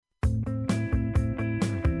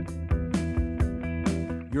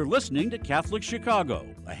You're listening to Catholic Chicago.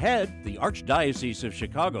 Ahead, the Archdiocese of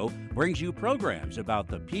Chicago brings you programs about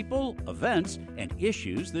the people, events, and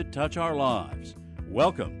issues that touch our lives.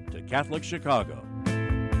 Welcome to Catholic Chicago.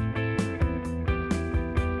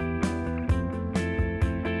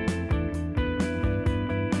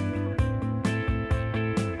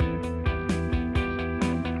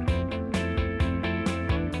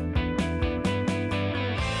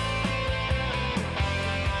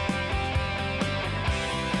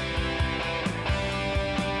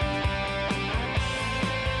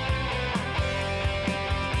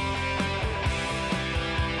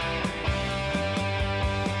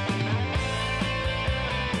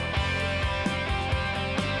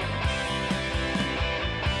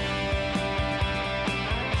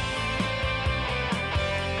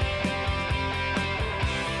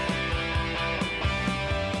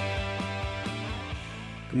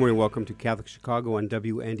 Good morning. Welcome to Catholic Chicago on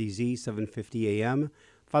WNDZ 750 AM.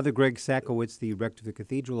 Father Greg Sakowicz, the rector of the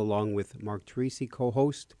cathedral, along with Mark Teresi,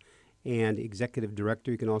 co-host and executive director.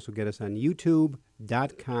 You can also get us on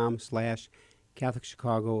youtube.com/Catholic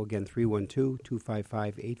Chicago. Again,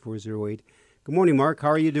 312-255-8408. Good morning, Mark. How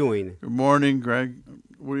are you doing? Good morning, Greg.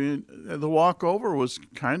 The walk over was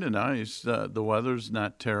kind of nice. The weather's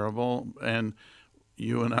not terrible, and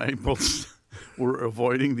you and I both we're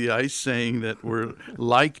avoiding the ice, saying that we're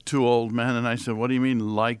like two old men. And I said, what do you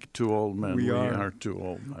mean like two old men? We are two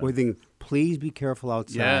old men. Well, then, please be careful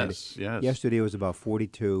outside. Yes. Yesterday it was about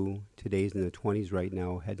 42. Today's in the 20s right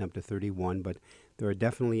now, heading up to 31. But there are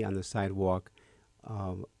definitely on the sidewalk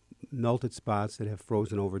melted spots that have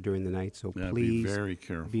frozen over during the night. So please be very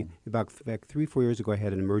careful. Back 3-4 years ago, I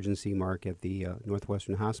had an emergency, Mark, at the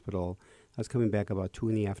Northwestern Hospital. I was coming back about 2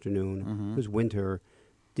 in the afternoon. Mm-hmm. It was winter.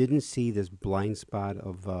 Didn't see this blind spot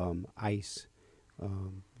of ice,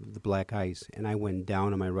 the black ice, and I went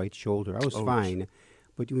down on my right shoulder. I was fine,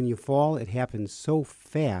 but when you fall, it happens so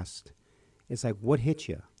fast. It's like, what hit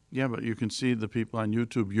you? Yeah, but you can see the people on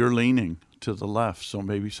YouTube. You're leaning to the left, so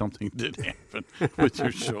maybe something did happen with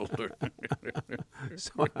your shoulder.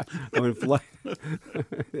 So I went flying.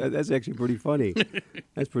 That's actually pretty funny.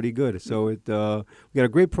 That's pretty good. So we got a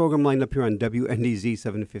great program lined up here on WNDZ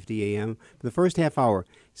 750 AM. For the first half hour,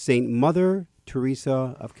 St. Mother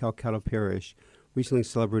Teresa of Calcutta Parish recently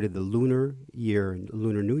celebrated the Lunar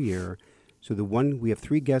New Year. So we have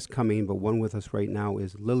 3 guests coming, but one with us right now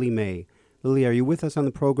is Lily May. Lily, are you with us on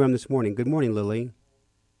the program this morning? Good morning, Lily.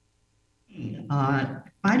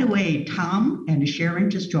 By the way, Tom and Sharon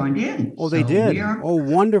just joined in. Oh, they did? Oh,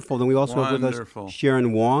 wonderful. Then we also have with us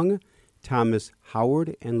Sharon Wong, Thomas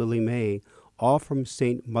Howard, and Lily May, all from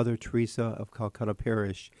St. Mother Teresa of Calcutta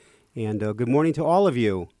Parish. And good morning to all of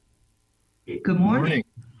you. Good morning.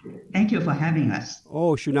 Thank you for having us.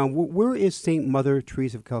 Oh, sure. Now, where is St. Mother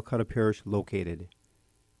Teresa of Calcutta Parish located?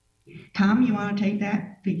 Tom, you want to take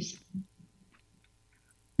that, please?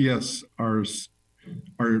 Yes, our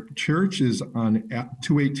church is on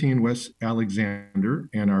 218 West Alexander,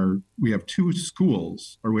 and we have 2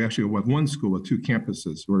 schools, or we actually have 1 school with 2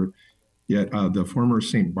 campuses. We're at the former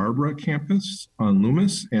St. Barbara campus on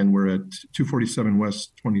Loomis, and we're at 247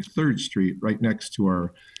 West 23rd Street, right next to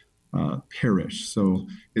our parish. So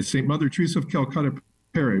it's St. Mother Teresa of Calcutta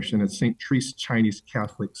Parish, and it's St. Teresa Chinese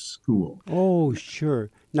Catholic School. Oh, sure.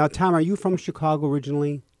 Now, Tom, are you from Chicago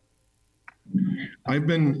originally? I've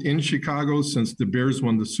been in Chicago since the Bears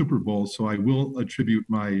won the Super Bowl, so I will attribute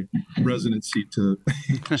my residency to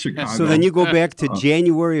Chicago. So then you go back to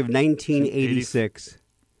January of 1986.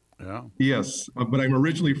 Yeah. Yes, but I'm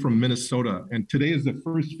originally from Minnesota, and today is the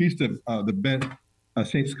first feast of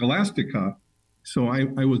St. Scholastica. So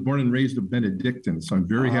I was born and raised a Benedictine, so I'm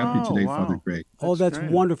very happy today, wow. Father Greg. That's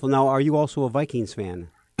great. Wonderful. Now, are you also a Vikings fan?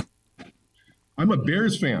 I'm a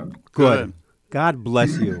Bears fan. Good. God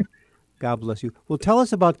bless you. God bless you. Well, tell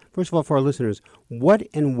us about, first of all, for our listeners, what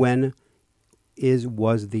and when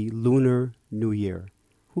was the Lunar New Year?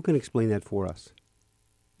 Who can explain that for us?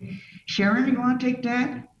 Sharon, you want to take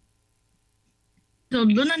that? So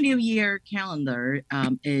Lunar New Year calendar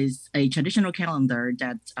is a traditional calendar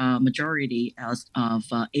that majority of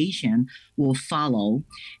Asian will follow.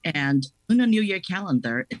 And Lunar New Year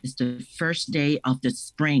calendar is the first day of the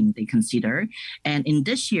spring, they consider. And in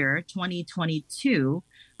this year, 2022,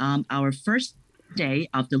 our first day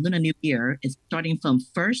of the Lunar New Year is starting from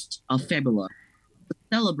 1st of February. We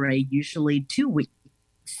celebrate usually 2 weeks.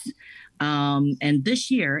 And this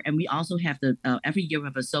year, and we also have every year we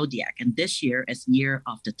have a zodiac, and this year is Year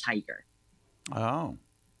of the Tiger. Oh.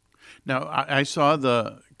 Now, I saw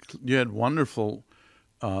you had wonderful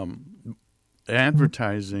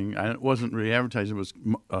advertising. It wasn't really advertising, it was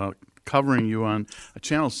covering you on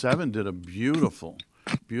Channel 7 did a beautiful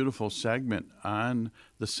beautiful segment on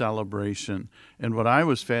the celebration. And what I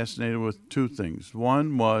was fascinated with, two things.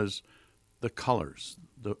 One was the colors,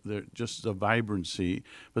 just the vibrancy.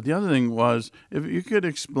 But the other thing was, if you could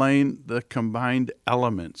explain the combined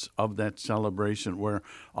elements of that celebration, where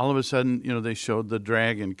all of a sudden, they showed the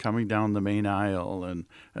dragon coming down the main aisle. And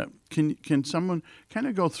can someone kind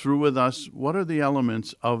of go through with us, what are the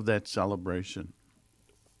elements of that celebration?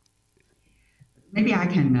 Maybe I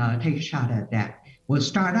can take a shot at that. We'll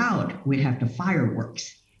start out, we have the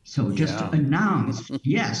fireworks. So just to announce,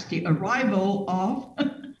 yes, the arrival of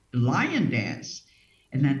the lion dance.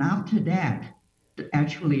 And then after that,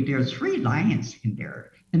 actually there are 3 lions in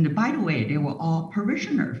there. And by the way, they were all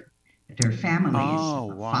parishioners. Their families,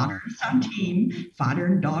 father and son team, father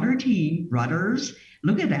and daughter team, brothers.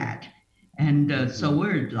 Look at that. And so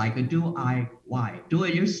we're like a do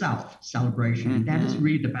it yourself celebration. And that is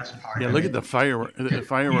really the best part. Yeah, look at the fireworks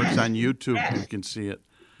on YouTube. Yes. You can see it.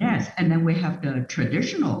 Yes, and then we have the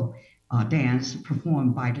traditional dance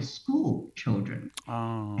performed by the school children,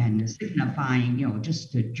 and signifying,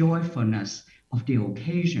 just the joyfulness of the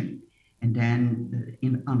occasion. And then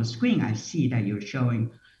on the screen, I see that you're showing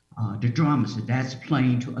the drums that's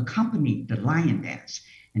playing to accompany the lion dance,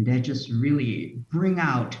 and that just really bring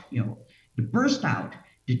out, to burst out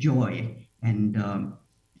the joy and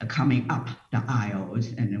coming up the aisles,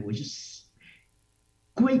 and it was just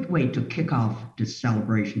great way to kick off the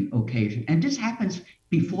celebration occasion. And this happens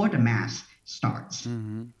before the Mass starts.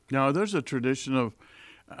 Mm-hmm. Now, there's a tradition of,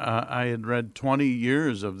 I had read 20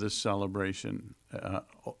 years of this celebration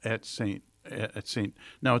at Saint.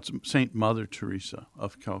 Now it's Saint Mother Teresa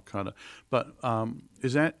of Calcutta. But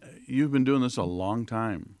is that, you've been doing this a long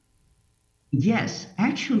time? Yes,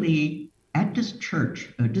 actually, at this church,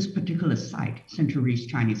 this particular site, St. Therese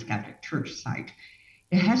Chinese Catholic Church site,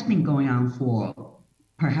 it has been going on for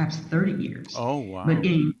perhaps 30 years. Oh, wow.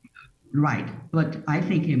 But I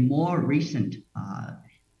think in more recent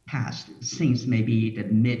past, since maybe the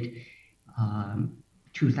mid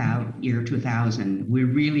 2000, we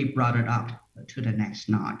really brought it up to the next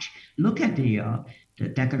notch. Look at the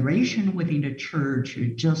decoration within the church,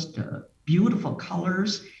 just beautiful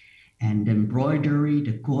colors and embroidery,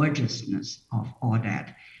 the gorgeousness of all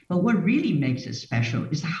that. But what really makes it special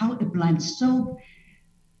is how it blends so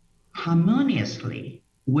harmoniously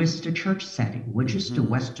with the church setting, which is the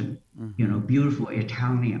Western, beautiful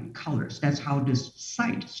Italian colors. That's how this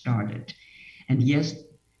site started. And yes,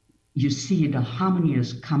 you see the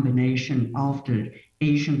harmonious combination of the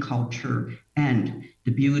Asian culture and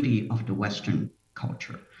the beauty of the Western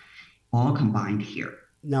culture, all combined here.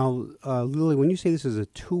 Now, Lily, when you say this is a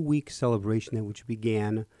 2-week celebration which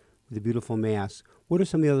began with a beautiful Mass, what are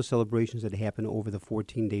some of the other celebrations that happen over the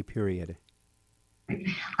 14-day period?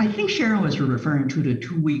 I think Sharon was referring to the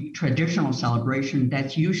 2-week traditional celebration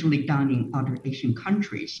that's usually done in other Asian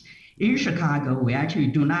countries. In Chicago, we actually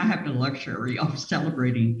do not have the luxury of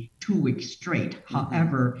celebrating 2 weeks straight. Mm-hmm.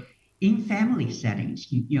 However, in family settings,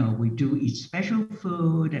 we do eat special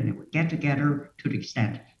food and we get together to the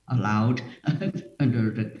extent allowed under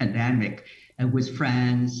the pandemic with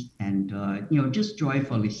friends and, just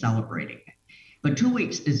joyfully celebrating. But 2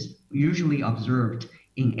 weeks is usually observed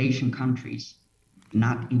in Asian countries,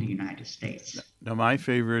 not in the United States. Now, my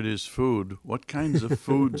favorite is food. What kinds of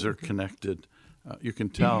foods are connected? You can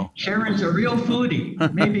tell. Sharon's a real foodie.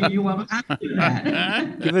 Maybe you want to answer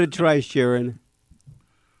that. Give it a try, Sharon.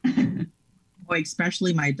 Well,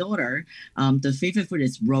 especially my daughter, the favorite food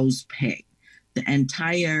is roast pig. The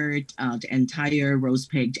entire roast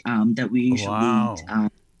pig that we usually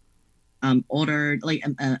order, like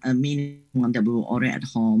a mini one that we will order at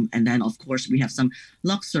home. And then, of course, we have some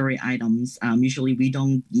luxury items. Usually we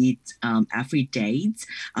don't eat every day,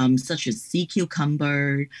 such as sea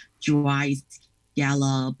cucumber, dry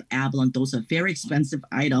scallop, abalone. Those are very expensive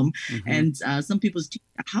items. Mm-hmm. And some people say,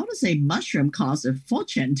 how does a mushroom cost a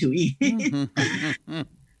fortune to eat? Mm-hmm.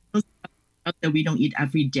 That we don't eat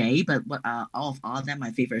every day, but all of them, my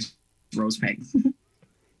favorite is roast pig.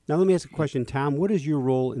 Now, let me ask a question. Tom, what is your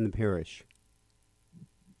role in the parish?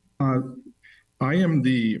 I am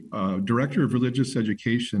the Director of Religious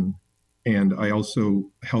Education, and I also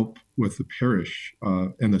help with the parish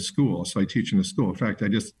and the school. So I teach in the school. In fact, I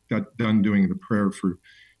just got done doing the prayer for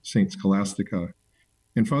St. Scholastica.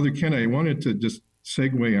 And Father Ken, I wanted to just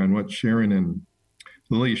segue on what Sharon and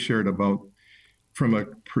Lily shared about from a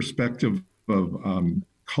perspective of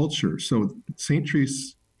culture. So St.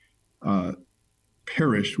 Therese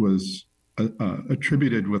Parish was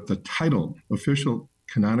attributed with the title, official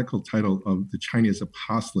canonical title of the Chinese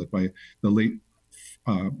apostolate by the late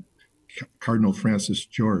Cardinal Francis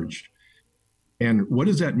George. And what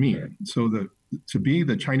does that mean? So to be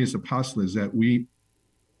the Chinese apostolate is that we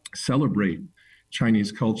celebrate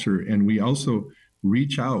Chinese culture, and we also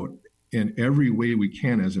reach out in every way we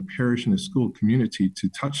can as a parish and a school community to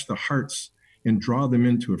touch the hearts and draw them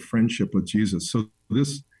into a friendship with Jesus. So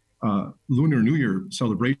this Lunar New Year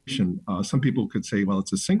celebration, some people could say, well,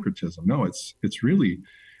 it's a syncretism. No, it's really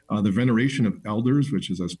the veneration of elders, which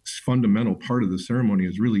is a fundamental part of the ceremony,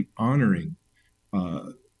 is really honoring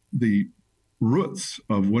the roots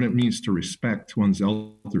of what it means to respect one's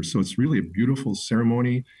elders. So it's really a beautiful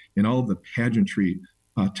ceremony, and all of the pageantry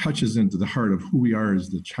touches into the heart of who we are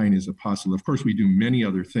as the Chinese apostle. Of course, we do many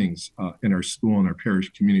other things in our school and our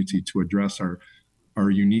parish community to address our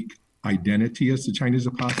unique identity as the Chinese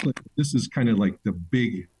apostolate. This is kind of like the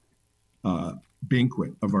big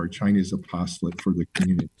banquet of our Chinese apostolate for the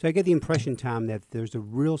community. So I get the impression, Tom, that there's a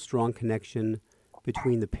real strong connection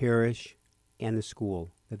between the parish and the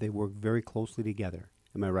school, that they work very closely together.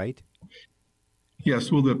 Am I right?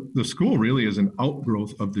 Yes, well, the school really is an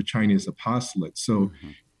outgrowth of the Chinese apostolate. So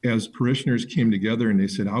as parishioners came together and they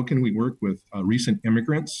said, how can we work with recent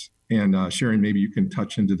immigrants? And Sharon, maybe you can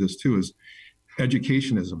touch into this too, is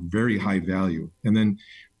education is a very high value. And then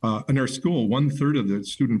in our school, 1/3 of the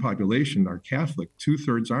student population are Catholic,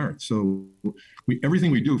 2/3 aren't. So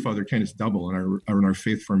everything we do, Father Ken, is double in our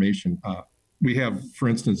faith formation. We have, for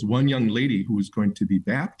instance, one young lady who is going to be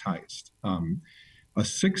baptized, a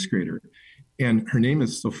 6th grader. And her name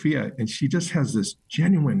is Sophia, and she just has this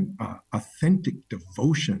genuine, authentic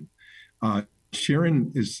devotion.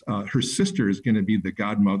 Sharon is, her sister is going to be the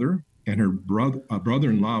godmother, and her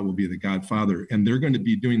brother-in-law will be the godfather. And they're going to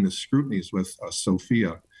be doing the scrutinies with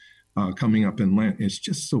Sophia coming up in Lent. And it's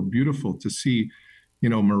just so beautiful to see,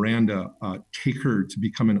 Miranda take her to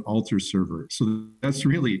become an altar server. So that's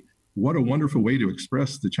really, what a wonderful way to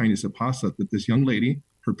express the Chinese apostolate, that this young lady,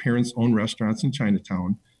 her parents own restaurants in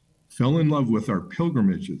Chinatown, fell in love with our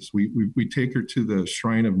pilgrimages. We take her to the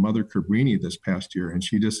shrine of Mother Cabrini this past year, and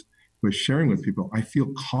she just was sharing with people, I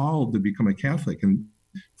feel called to become a Catholic. And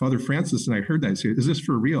Father Francis and I heard that. I said, is this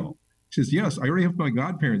for real? She says, yes, I already have my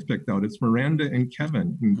godparents picked out. It's Miranda and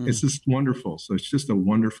Kevin. And it's just wonderful. So it's just a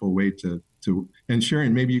wonderful way to, and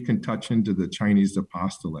Sharon, maybe you can touch into the Chinese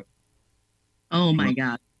apostolate. Oh my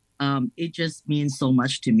God. It just means so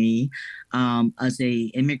much to me as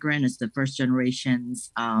a immigrant, as the first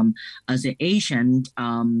generations, as an Asian,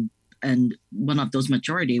 and one of those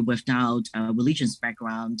majority without religious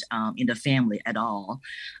background in the family at all.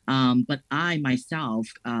 But I myself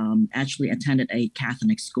actually attended a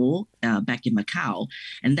Catholic school back in Macau,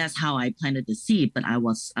 and that's how I planted the seed. But I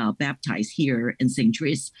was baptized here in St.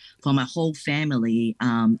 Therese for my whole family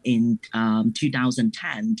in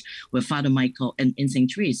 2010 with Father Michael, and in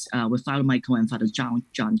St. Therese with Father Michael and Father John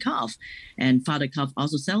Cuff. And Father Cuff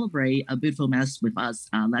also celebrate a beautiful mass with us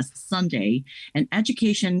last Sunday. And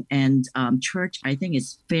education and church, I think,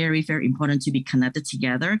 is very, very important to be connected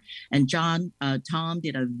together. And Tom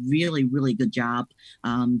did a really, really good job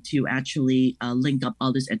to actually link up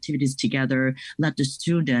all these activities together, let the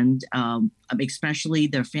student, especially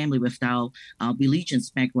their family without religious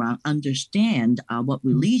background, understand what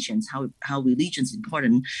religions, how religion is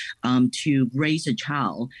important to raise a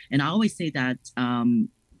child. And I always say that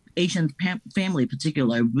Asian family in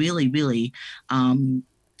particular really, really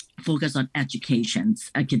focus on education,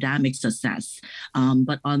 academic success,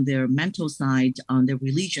 but on their mental side, on their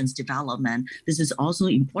religion's development, this is also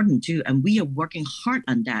important too. And we are working hard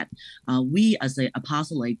on that. We as an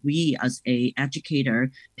apostolate, we as a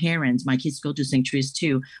educator, parents, my kids go to St. Therese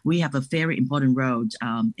too, we have a very important role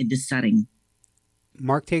in this setting.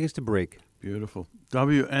 Mark, take us to break. Beautiful.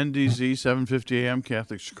 WNDZ 750 AM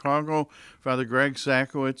Catholic Chicago. Father Greg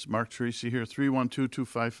Sakowicz, Mark Teresi here,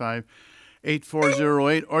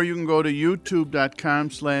 312-255-8408, or you can go to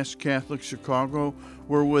youtube.com/Catholic Chicago.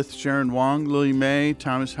 We're with Sharon Wong, Lily May,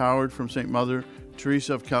 Thomas Howard from St. Mother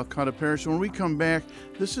Teresa of Calcutta Parish. When we come back,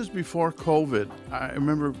 this is before COVID. I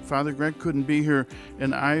remember Father Greg couldn't be here,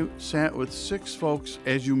 and I sat with 6 folks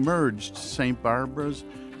as you merged St. Barbara's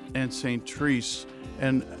and St. Therese,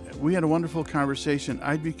 and we had a wonderful conversation.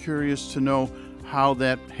 I'd be curious to know how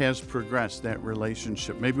that has progressed, that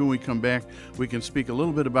relationship. Maybe when we come back, we can speak a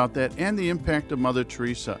little bit about that and the impact of Mother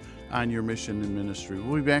Teresa on your mission and ministry.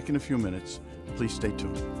 We'll be back in a few minutes. Please stay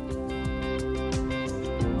tuned.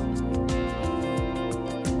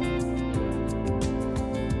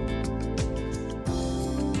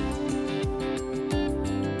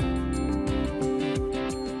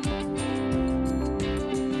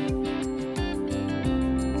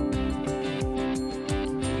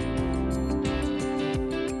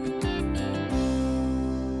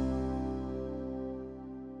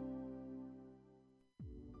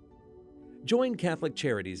 Join Catholic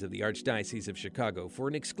Charities of the Archdiocese of Chicago for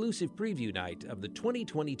an exclusive preview night of the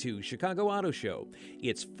 2022 Chicago Auto Show.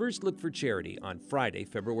 It's First Look for Charity on Friday,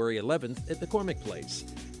 February 11th at McCormick Place.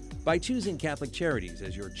 By choosing Catholic Charities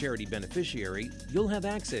as your charity beneficiary, you'll have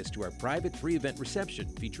access to our private pre-event reception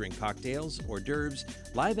featuring cocktails, hors d'oeuvres,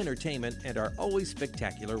 live entertainment, and our always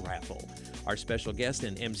spectacular raffle. Our special guest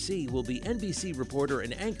and MC will be NBC reporter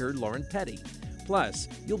and anchor Lauren Petty. Plus,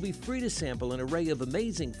 you'll be free to sample an array of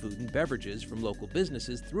amazing food and beverages from local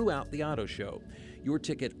businesses throughout the auto show. Your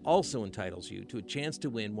ticket also entitles you to a chance to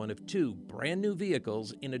win one of 2 brand new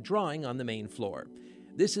vehicles in a drawing on the main floor.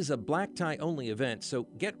 This is a black tie only event, so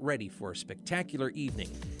get ready for a spectacular evening,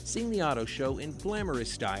 seeing the auto show in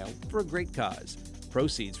glamorous style for a great cause.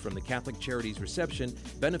 Proceeds from the Catholic Charities reception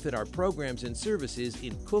benefit our programs and services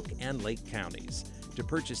in Cook and Lake counties. To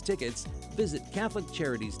purchase tickets, visit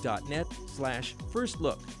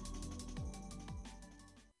catholiccharities.net/firstlook.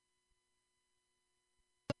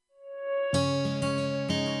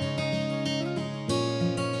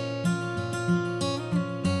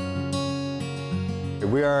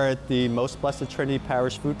 We are at the Most Blessed Trinity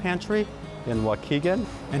Parish Food Pantry in Waukegan.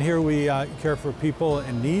 And here we care for people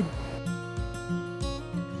in need.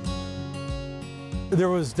 There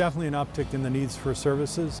was definitely an uptick in the needs for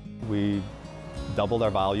services. We doubled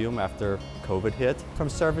our volume after COVID hit, from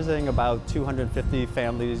servicing about 250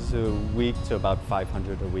 families a week to about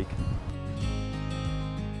 500 a week.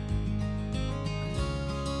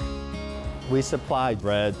 We supply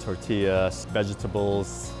bread, tortillas,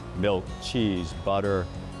 vegetables, milk, cheese, butter,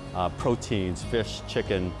 proteins, fish,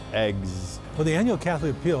 chicken, eggs. Well, the annual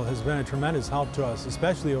Catholic Appeal has been a tremendous help to us,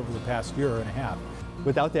 especially over the past year and a half.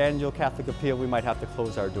 Without the annual Catholic Appeal, we might have to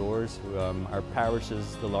close our doors. Our parish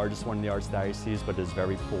is the largest one in the Archdiocese, but is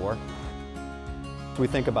very poor. We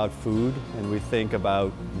think about food and we think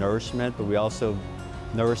about nourishment, but we also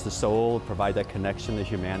nourish the soul, provide that connection to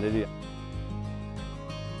humanity.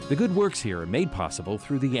 The good works here are made possible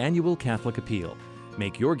through the annual Catholic Appeal.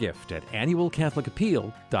 Make your gift at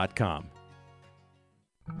annualcatholicappeal.com.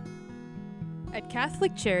 At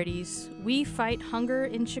Catholic Charities, we fight hunger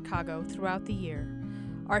in Chicago throughout the year.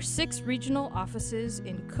 Our 6 regional offices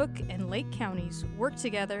in Cook and Lake counties work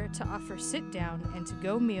together to offer sit-down and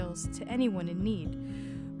to-go meals to anyone in need.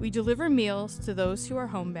 We deliver meals to those who are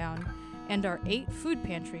homebound, and our 8 food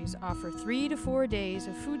pantries offer 3 to 4 days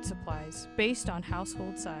of food supplies based on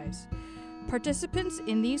household size. Participants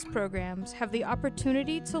in these programs have the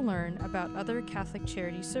opportunity to learn about other Catholic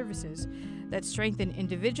charity services that strengthen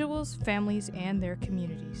individuals, families, and their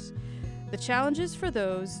communities. The challenges for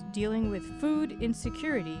those dealing with food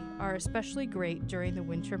insecurity are especially great during the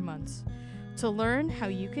winter months. To learn how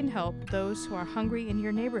you can help those who are hungry in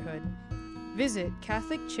your neighborhood, visit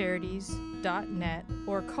catholiccharities.net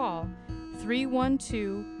or call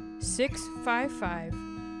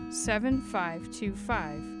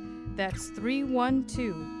 312-655-7525. That's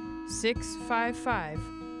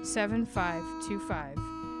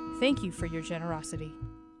 312-655-7525. Thank you for your generosity.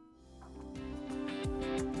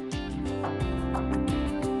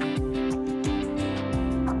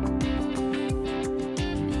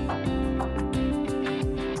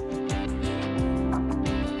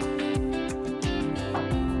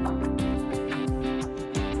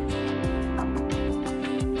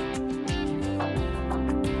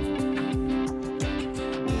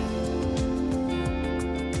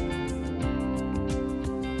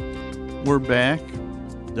 We're back.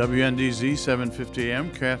 WNDZ 750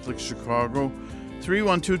 AM, Catholic Chicago,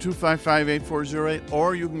 312-255-8408,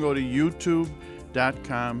 or you can go to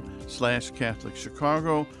youtube.com/Catholic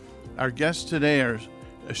Chicago. Our guests today are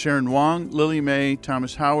Sharon Wong, Lily May,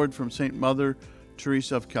 Thomas Howard from St. Mother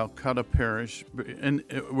Teresa of Calcutta Parish. And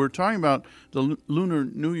we're talking about the Lunar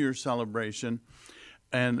New Year celebration.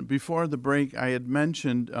 And before the break, I had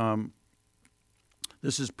mentioned,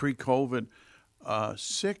 this is pre-COVID,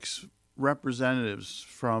 6 representatives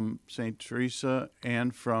from St. Teresa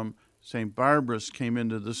and from St. Barbara's came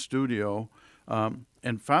into the studio.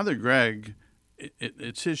 And Father Greg,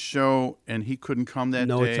 it's his show, and he couldn't come that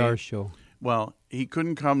day. No, it's our show. Well, he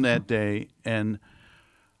couldn't come that day, and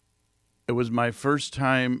it was my first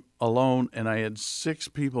time alone, and I had 6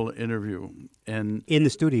 people to interview. And in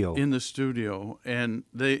the studio. In the studio. And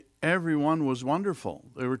everyone was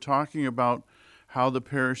wonderful. They were talking about how the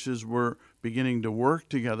parishes were beginning to work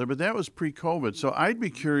together, but that was pre-COVID. So I'd be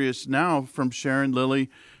curious now from Sharon, Lily,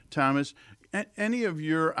 Thomas, any of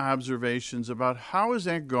your observations about how is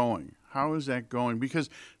that going? How is that going? Because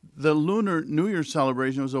the Lunar New Year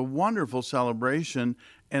celebration was a wonderful celebration,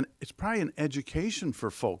 and it's probably an education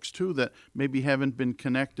for folks, too, that maybe haven't been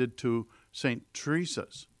connected to St.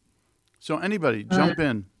 Teresa's. So anybody, jump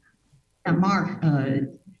in. And Mark,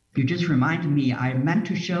 you just reminded me, I meant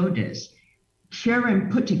to show this. Sharon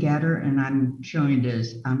put together, and I'm showing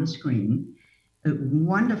this on the screen, a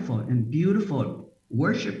wonderful and beautiful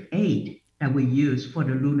worship aid that we use for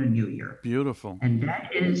the Lunar New Year. Beautiful. And that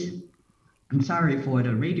is, I'm sorry for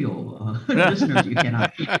the radio listeners, you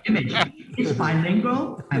cannot see the image. It's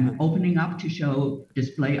bilingual. I'm opening up to show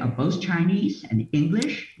display of both Chinese and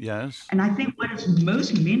English. Yes. And I think what is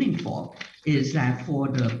most meaningful is that for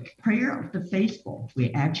the prayer of the faithful,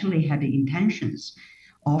 we actually had the intentions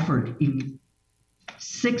offered in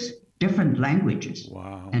 6 different languages.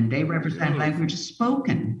 Wow. And they represent languages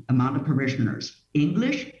spoken among the parishioners: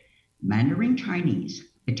 English, Mandarin Chinese,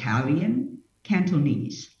 Italian,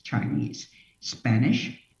 Cantonese Chinese,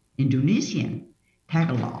 Spanish, Indonesian,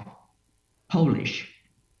 Tagalog, Polish.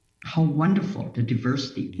 How wonderful the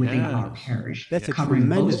diversity within our parish. That's a covering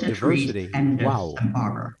tremendous both the trees diversity. and Wow. Santa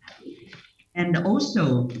Barbara. And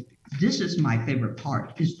also, this is my favorite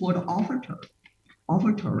part, is for the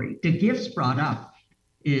offertory. The gifts brought up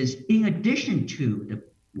is, in addition to the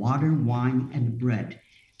water, wine, and the bread,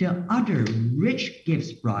 the other rich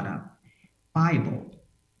gifts brought up: Bible,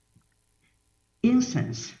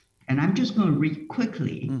 incense, and I'm just going to read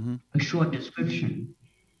quickly a short description.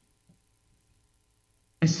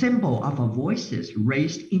 A symbol of our voices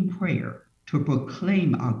raised in prayer to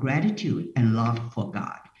proclaim our gratitude and love for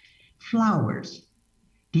God. Flowers.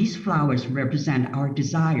 These flowers represent our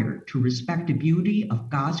desire to respect the beauty of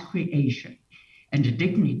God's creation and the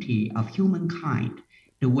dignity of humankind,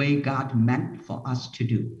 the way God meant for us to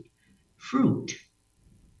do. Fruit.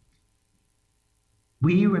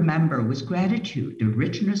 We remember with gratitude the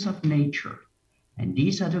richness of nature, and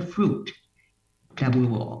these are the fruit that we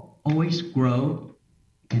will always grow,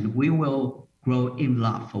 and we will grow in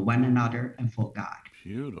love for one another and for God.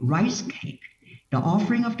 Beautiful. Rice cake. The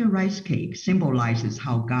offering of the rice cake symbolizes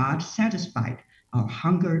how God satisfied our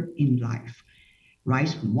hunger in life.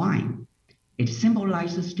 Rice wine. It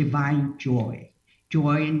symbolizes divine joy.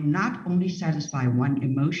 Joy not only satisfies one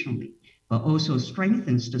emotionally, but also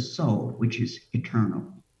strengthens the soul, which is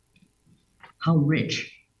eternal. How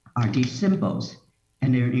rich are these symbols,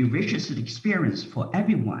 and it enriches the experience for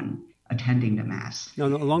everyone attending the Mass. No,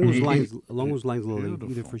 along those lines, Lily,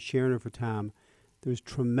 either for Sharon or for Tom, there's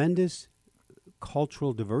tremendous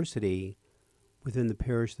cultural diversity within the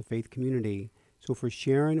parish, the faith community. So for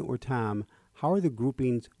Sharon or Tom, how are the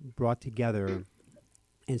groupings brought together? And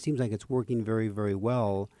it seems like it's working very, very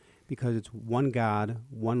well because it's one God,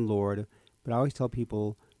 one Lord. But I always tell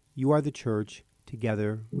people, you are the church,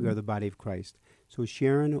 together we are the body of Christ. So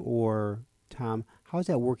Sharon or Tom, how is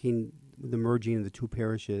that working, the merging of the two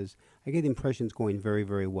parishes? I get the impression it's going very,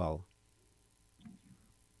 very well.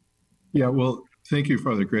 Yeah, well, thank you,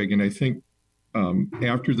 Father Greg. And I think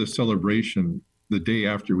after the celebration, the day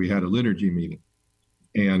after, we had a liturgy meeting.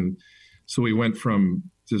 And so we went from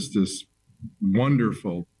just this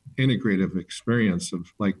wonderful integrative experience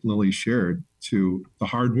of, like Lily shared, to the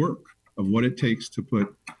hard work of what it takes to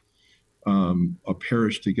put a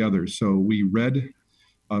parish together. So we read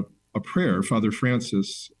a prayer. Father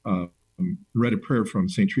Francis read a prayer from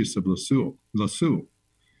St. Teresa of Lisieux.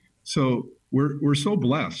 So we're so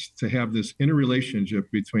blessed to have this interrelationship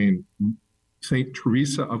between St.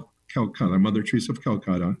 Teresa of Calcutta, Mother Teresa of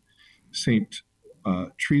Calcutta, St.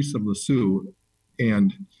 Teresa of Lisieux,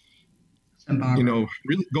 and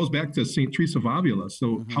really goes back to St. Teresa of Avila.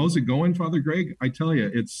 So how's it going, Father Greg? I tell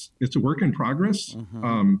you, it's a work in progress.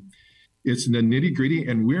 It's in the nitty gritty,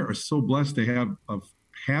 and we are so blessed to have a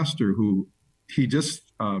pastor who he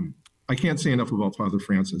just, I can't say enough about Father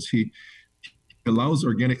Francis. He allows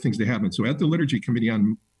organic things to happen. So at the liturgy committee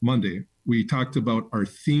on Monday, we talked about our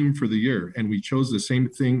theme for the year, and we chose the same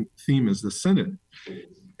theme as the Synod.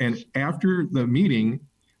 And after the meeting,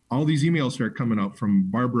 all these emails start coming out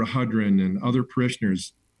from Barbara Hudrin and other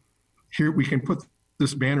parishioners. Here, we can put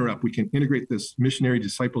this banner up. We can integrate this missionary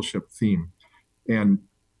discipleship theme. And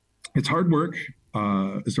it's hard work.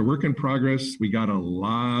 It's a work in progress. We got a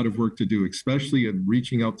lot of work to do, especially in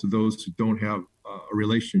reaching out to those who don't have a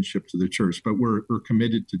relationship to the church. But we're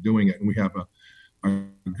committed to doing it. And we have a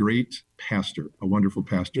great pastor, a wonderful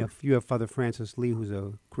pastor. Yeah, you have Father Francis Lee, who's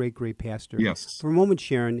a great, great pastor. Yes. For a moment,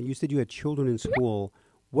 Sharon, you said you had children in school.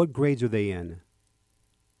 What grades are they in?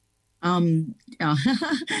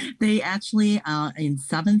 They actually are in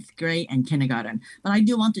 7th grade and kindergarten. But I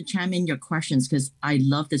do want to chime in your questions because I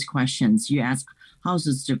love these questions. You ask, how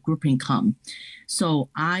does the grouping come? So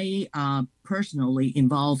I personally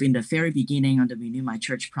involved in the very beginning of the Renew My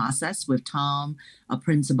Church process with Tom, a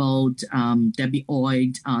principal, Debbie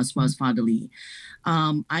Oyd, as well as Father Lee.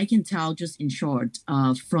 I can tell just in short,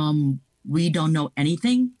 from we don't know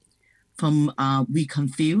anything, from we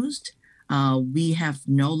confused, we have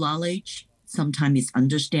no knowledge, sometimes it's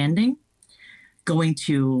understanding, going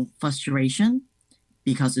to frustration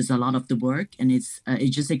because it's a lot of the work and it's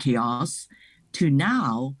just a chaos, to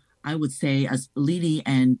now, I would say, as Lily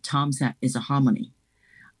and Tom said, is a harmony.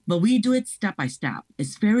 But we do it step by step.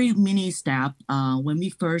 It's very mini step. When we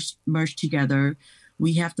first merged together,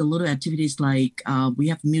 we have the little activities like we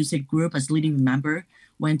have music group, as Lily remember,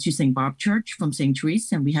 went to St. Barb Church from St.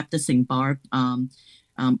 Therese, and we have the St. Barb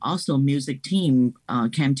also music team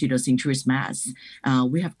came to the St. Therese Mass.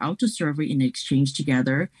 We have altar server in exchange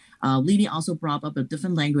together. Lily also brought up the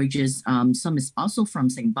different languages. Some is also from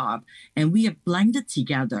St. Barb, and we have blended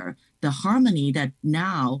together the harmony that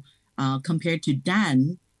now compared to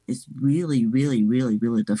then is really, really, really,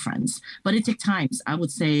 really different. But it takes time. I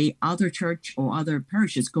would say other church or other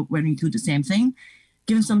parishes go running through the same thing.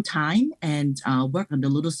 Give them some time and work on the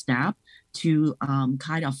little step to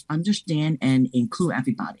kind of understand and include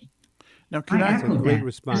everybody. Now, that's a great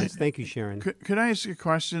response. Thank you, Sharon. Could I ask you a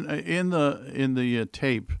question? In the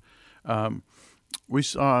tape, we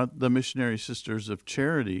saw the Missionary Sisters of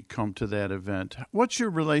Charity come to that event. What's your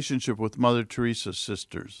relationship with Mother Teresa's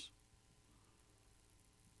sisters?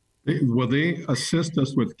 They assist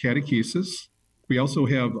us with catechesis. We also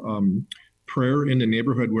have prayer in the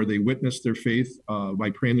neighborhood where they witness their faith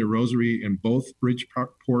by praying the rosary in both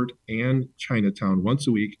Bridgeport and Chinatown once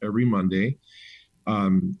a week, every Monday.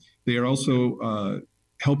 They are also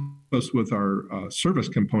help us with our service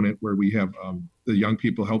component where we have the young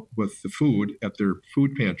people help with the food at their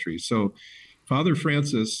food pantry. So Father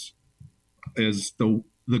Francis is the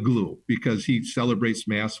glue because he celebrates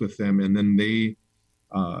Mass with them, and then they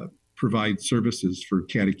provide services for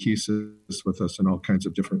catechesis with us in all kinds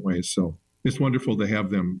of different ways. So it's wonderful to have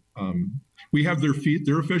them. We have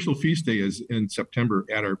their official feast day is in September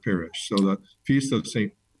at our parish. So the Feast of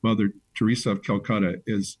St. Mother Teresa of Calcutta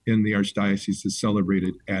is in the Archdiocese, is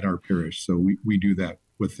celebrated at our parish. So we do that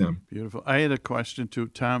with them. Beautiful. I had a question too,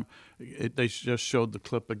 Tom. They just showed the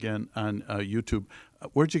clip again on YouTube.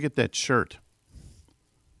 Where'd you get that shirt?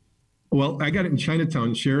 Well, I got it in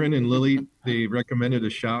Chinatown. Sharon and Lily, they recommended a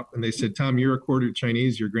shop, and they said, Tom, you're a quarter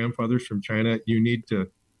Chinese. Your grandfather's from China. You need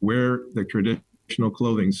to wear the traditional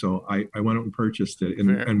clothing. So I went out and purchased it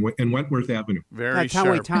in Wentworth Avenue. Very Tom,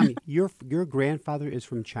 sharp. wait, Tom, your grandfather is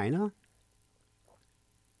from China?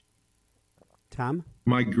 Tom?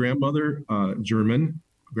 My grandmother, German,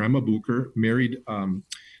 Grandma Bucher, married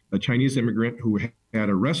a Chinese immigrant who had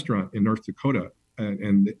a restaurant in North Dakota.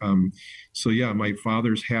 So, yeah, my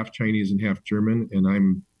father's half Chinese and half German, and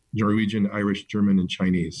I'm Norwegian, Irish, German, and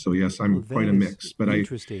Chinese. So, yes, I'm quite a mix. But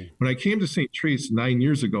when I came to St. Therese 9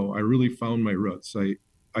 years ago, I really found my roots. I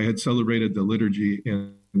had celebrated the liturgy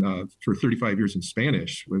for 35 years in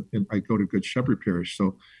Spanish. And I go to Good Shepherd Parish.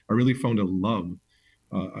 So I really found a love,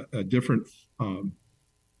 a different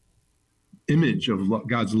image of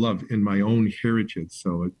God's love in my own heritage.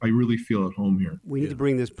 So I really feel at home here. We need to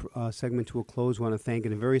bring this segment to a close. I want to thank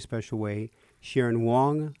in a very special way Sharon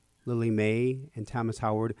Wong, Lily May, and Thomas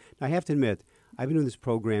Howard. Now, I have to admit, I've been doing this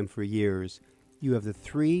program for years. You have the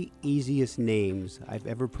three easiest names I've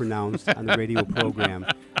ever pronounced on the radio program.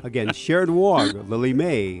 Again, Sharon Wong, Lily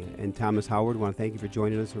May, and Thomas Howard. I want to thank you for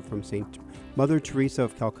joining us from St. Mother Teresa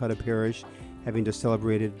of Calcutta Parish, having just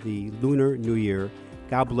celebrated the Lunar New Year.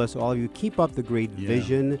 God bless all of you. Keep up the great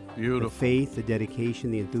vision, the faith, the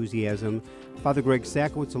dedication, the enthusiasm. Father Greg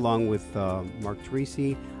Sakowitz along with Mark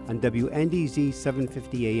Teresi on WNDZ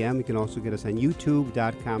 750 AM. You can also get us on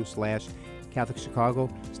youtube.com/Catholic Chicago.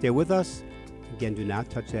 Stay with us. Again, do not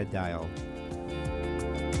touch that dial.